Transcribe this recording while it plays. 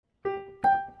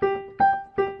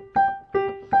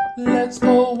Let's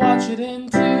go watch it in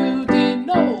 2D.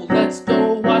 No, let's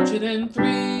go watch it in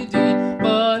 3D.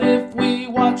 But if we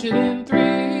watch it in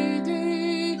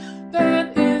 3D, then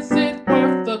is it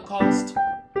worth the cost?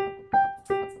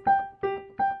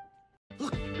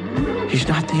 He's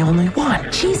not the only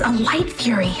one. She's a light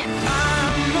fury.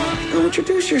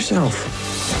 Introduce yourself.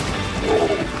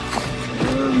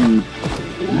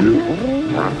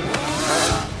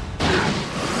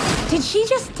 Did she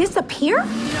just disappear?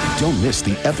 Don't miss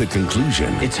the epic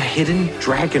conclusion. It's a hidden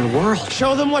dragon world.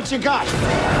 Show them what you got.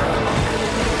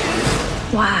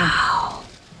 Wow.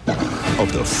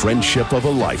 Of the friendship of a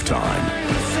lifetime.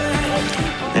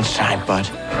 It's time,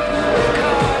 bud.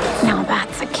 Now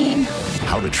that's a king.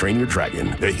 How to Train Your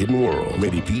Dragon: The Hidden World.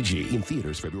 Rated PG. In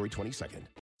theaters February 22nd.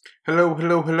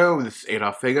 Hello. This is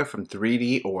Adolf Vega from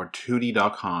 3D or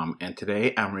 2D.com, and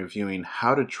today I'm reviewing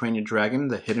How to Train Your Dragon: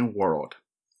 The Hidden World.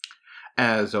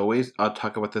 As always, I'll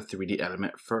talk about the 3D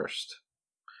element first.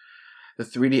 The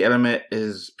 3D element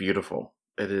is beautiful.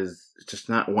 It is just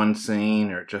not one scene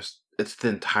it's the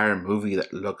entire movie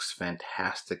that looks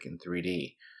fantastic in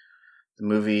 3D. The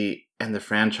movie and the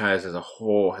franchise as a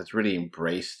whole has really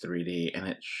embraced 3D, and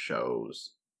it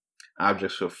shows.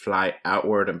 Objects will fly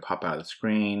outward and pop out of the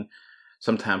screen.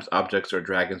 Sometimes objects or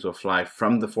dragons will fly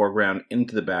from the foreground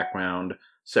into the background.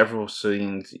 Several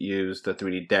scenes use the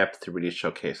 3D depth to really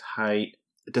showcase height.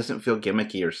 It doesn't feel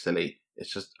gimmicky or silly.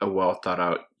 It's just a well thought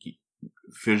out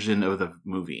vision of the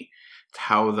movie. It's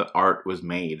how the art was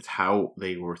made. It's how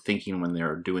they were thinking when they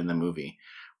were doing the movie.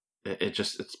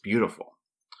 It's beautiful.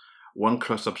 One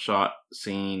close-up shot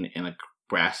scene in a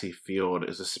grassy field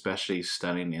is especially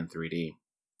stunning in 3D.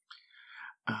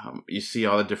 You see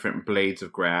all the different blades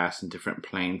of grass and different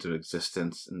planes of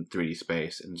existence in 3D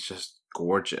space, and it's just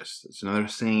gorgeous. It's another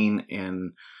scene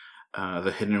in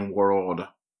The Hidden World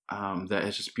that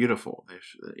is just beautiful.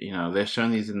 They're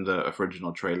showing these in the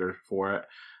original trailer for it,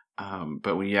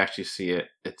 but when you actually see it,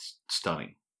 it's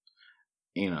stunning.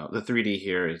 The 3D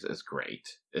here is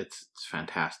great. It's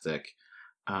fantastic.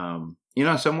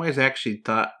 In some ways, I actually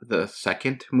thought the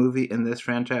second movie in this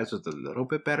franchise was a little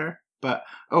bit better, but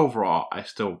overall, I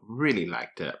still really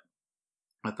liked it.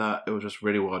 I thought it was just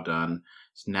really well done.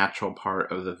 It's a natural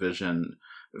part of the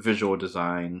visual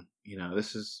design.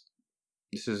 This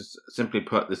is simply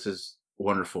put, this is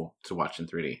wonderful to watch in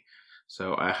 3D.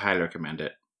 So I highly recommend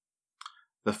it.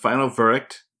 The final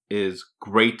verdict is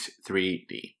great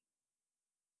 3D.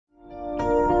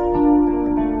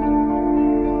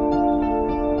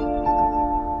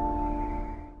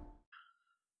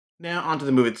 Now onto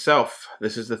the movie itself.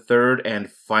 This is the third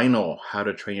and final How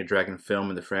to Train Your Dragon film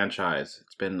in the franchise.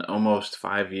 It's been almost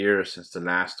 5 years since the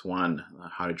last one,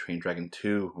 How to Train Your Dragon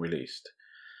 2, released.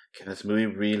 Can this movie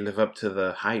really live up to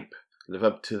the hype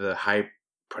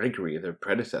pedigree of their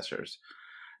predecessors,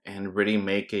 and really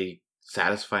make a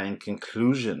satisfying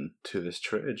conclusion to this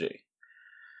trilogy?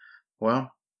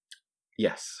 Well,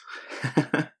 yes.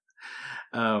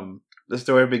 The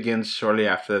story begins shortly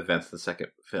after the events of the second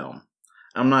film.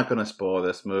 I'm not going to spoil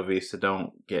this movie, so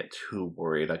don't get too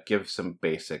worried. I'll give some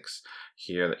basics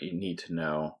here that you need to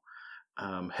know.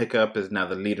 Hiccup is now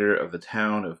the leader of the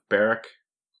town of Berwick.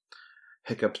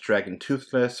 Hiccup's dragon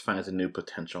Toothless finds a new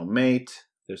potential mate.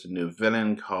 There's a new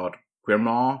villain called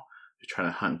Grimmaw who's trying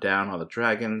to hunt down all the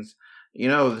dragons.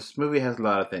 This movie has a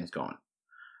lot of things going.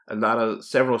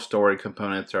 Several story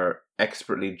components are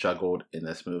expertly juggled in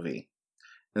this movie.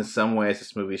 In some ways,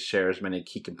 this movie shares many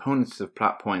key components of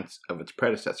plot points of its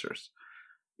predecessors.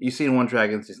 You've seen One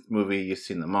Dragon's movie, you've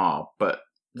seen them all, but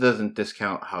it doesn't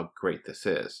discount how great this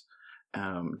is.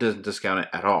 It doesn't discount it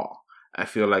at all. I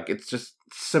feel like it's just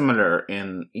similar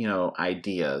in,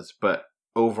 ideas, but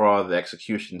overall the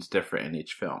execution's different in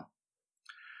each film.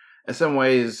 In some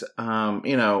ways,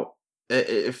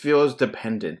 it feels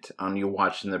dependent on you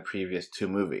watching the previous two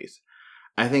movies.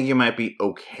 I think it might be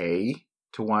okay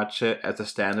to watch it as a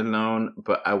standalone,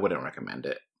 but I wouldn't recommend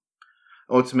it.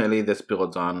 Ultimately, this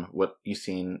builds on what you've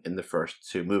seen in the first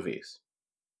two movies.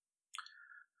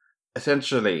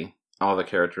 Essentially, all the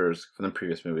characters from the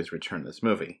previous movies return in this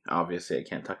movie. Obviously, I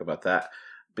can't talk about that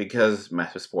because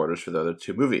massive spoilers for the other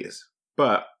two movies.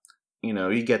 But,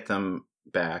 you get them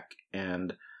back,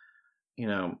 and,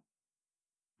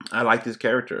 I like these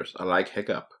characters. I like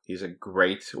Hiccup. He's a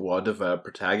great, well-developed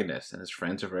protagonist, and his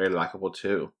friends are very likable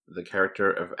too. The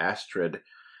character of Astrid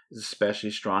is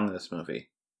especially strong in this movie.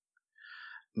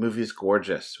 The movie is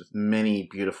gorgeous, with many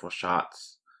beautiful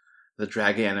shots. The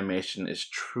dragon animation is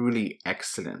truly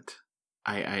excellent.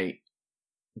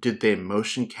 Did they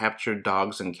motion capture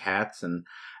dogs and cats,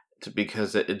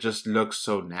 because it just looks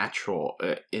so natural.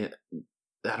 I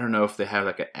don't know if they have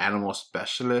like an animal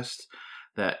specialist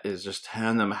that is just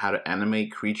telling them how to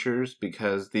animate creatures,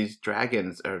 because these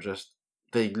dragons are just,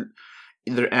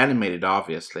 they're animated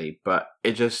obviously, but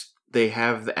they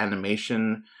have the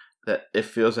animation that it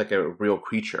feels like a real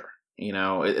creature.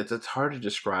 It's hard to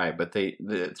describe, but it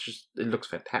looks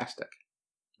fantastic.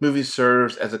 The movie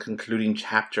serves as a concluding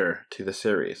chapter to the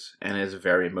series and is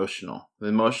very emotional. The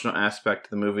emotional aspect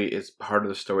of the movie is part of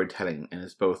the storytelling and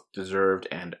is both deserved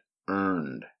and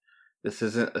earned. This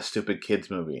isn't a stupid kids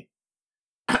movie.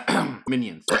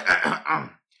 Minions.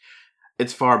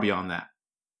 It's far beyond that.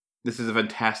 This is a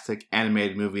fantastic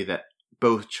animated movie that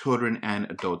both children and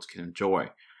adults can enjoy.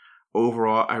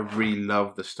 Overall, I really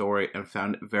loved the story and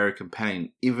found it very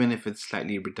compelling, even if it's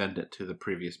slightly redundant to the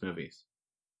previous movies.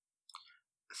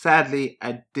 Sadly,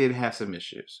 I did have some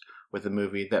issues with the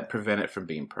movie that prevent it from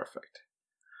being perfect.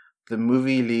 The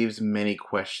movie leaves many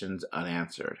questions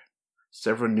unanswered.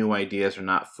 Several new ideas are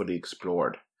not fully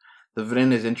explored. The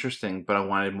villain is interesting, but I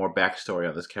wanted more backstory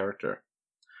on this character.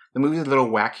 The movie is a little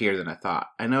wackier than I thought.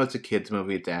 I know it's a kids'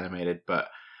 movie, it's animated, but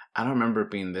I don't remember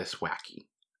it being this wacky.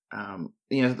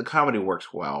 The comedy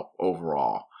works well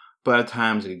overall, but at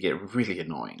times it can get really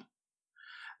annoying.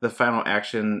 The final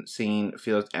action scene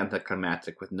feels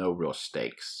anticlimactic with no real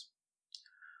stakes.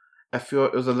 I feel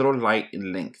it was a little light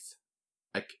in length.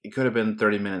 It could have been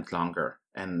 30 minutes longer,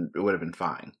 and it would have been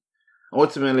fine.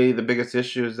 Ultimately, the biggest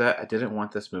issue is that I didn't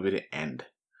want this movie to end.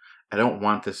 I don't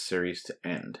want this series to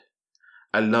end.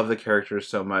 I love the characters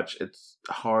so much, it's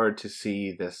hard to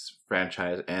see this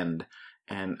franchise end,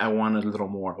 and I wanted a little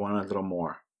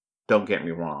more. Don't get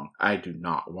me wrong, I do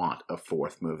not want a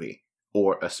fourth movie,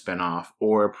 or a spin-off,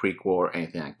 or a prequel, or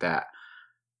anything like that.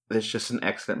 It's just an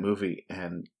excellent movie,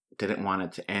 and didn't want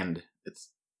it to end. It's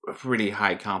a really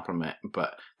high compliment, but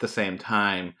at the same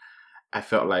time, I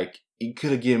felt like you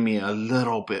could have given me a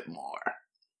little bit more. At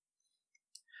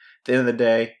the end of the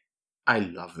day, I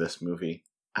love this movie.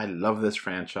 I love this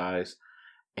franchise,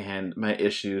 and my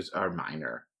issues are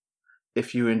minor.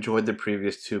 If you enjoyed the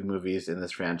previous two movies in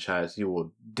this franchise, you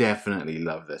will definitely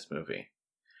love this movie.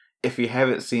 If you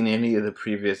haven't seen any of the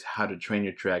previous How to Train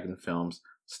Your Dragon films,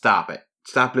 stop it.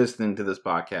 Stop listening to this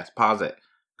podcast. Pause it.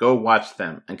 Go watch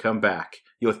them and come back.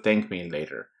 You'll thank me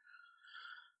later.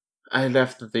 I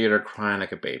left the theater crying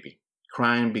like a baby.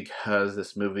 Crying because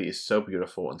this movie is so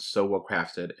beautiful and so well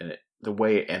crafted, and the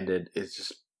way it ended is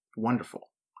just wonderful.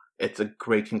 It's a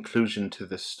great conclusion to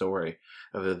this story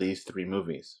of these three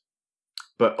movies.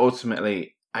 But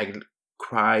ultimately, I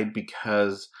cried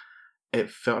because it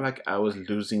felt like I was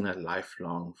losing a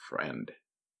lifelong friend.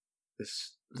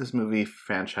 This movie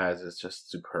franchise is just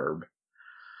superb.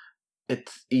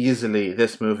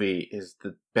 This movie is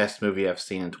the best movie I've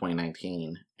seen in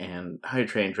 2019. And How to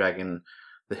Train Your Dragon,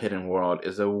 The Hidden World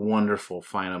is a wonderful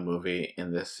final movie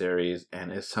in this series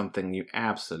and is something you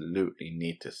absolutely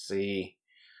need to see.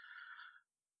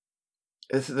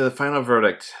 This is the final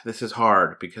verdict. This is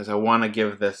hard because I want to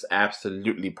give this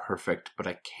absolutely perfect, but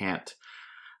I can't.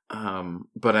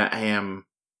 But I am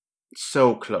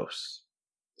so close.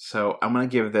 So I'm going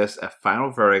to give this a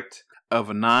final verdict of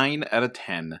a 9 out of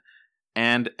 10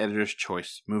 and Editor's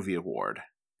Choice Movie Award.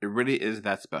 It really is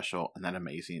that special and that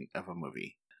amazing of a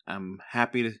movie. I'm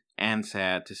happy and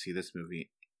sad to see this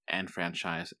movie and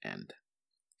franchise end.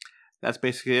 That's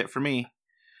basically it for me.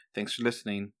 Thanks for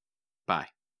listening. Bye.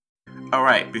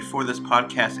 Alright, before this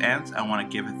podcast ends, I want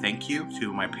to give a thank you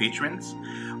to my patrons.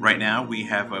 Right now, we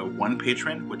have one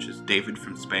patron, which is David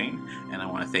from Spain, and I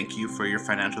want to thank you for your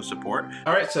financial support.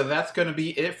 Alright, so that's going to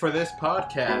be it for this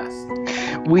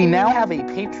podcast. We now have a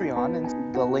Patreon,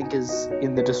 and the link is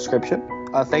in the description.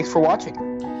 Thanks for watching.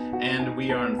 And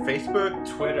we are on Facebook,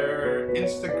 Twitter,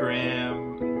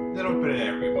 Instagram, a little bit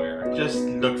everywhere. Just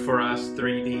look for us,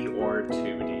 3D or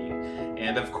 2D.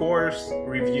 And of course,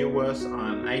 review us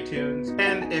on iTunes.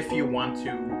 And if you want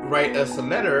to write us a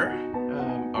letter,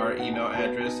 our email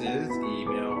address is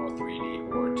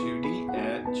email3dortwo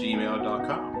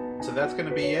d@gmail.com. So that's going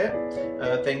to be it.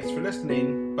 Thanks for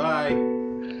listening. Bye.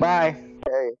 Bye.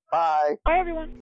 Hey, bye. Bye, everyone.